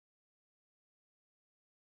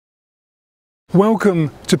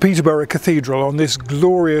Welcome to Peterborough Cathedral on this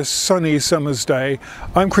glorious sunny summer's day.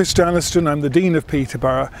 I'm Chris Dalliston, I'm the Dean of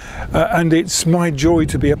Peterborough, and it's my joy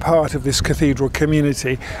to be a part of this cathedral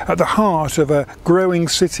community at the heart of a growing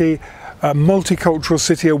city, a multicultural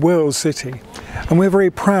city, a world city. And we're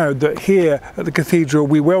very proud that here at the cathedral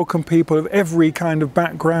we welcome people of every kind of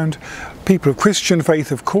background, people of Christian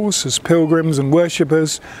faith of course as pilgrims and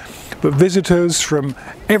worshippers, but visitors from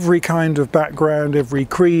every kind of background, every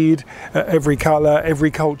creed, every colour, every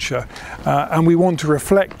culture. And we want to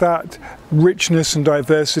reflect that richness and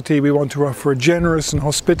diversity. We want to offer a generous and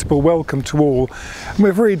hospitable welcome to all. And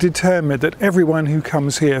we're very determined that everyone who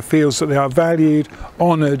comes here feels that they are valued,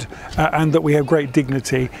 honoured, and that we have great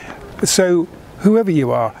dignity. So whoever you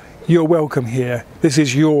are, you're welcome here. This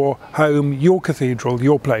is your home, your cathedral,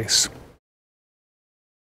 your place.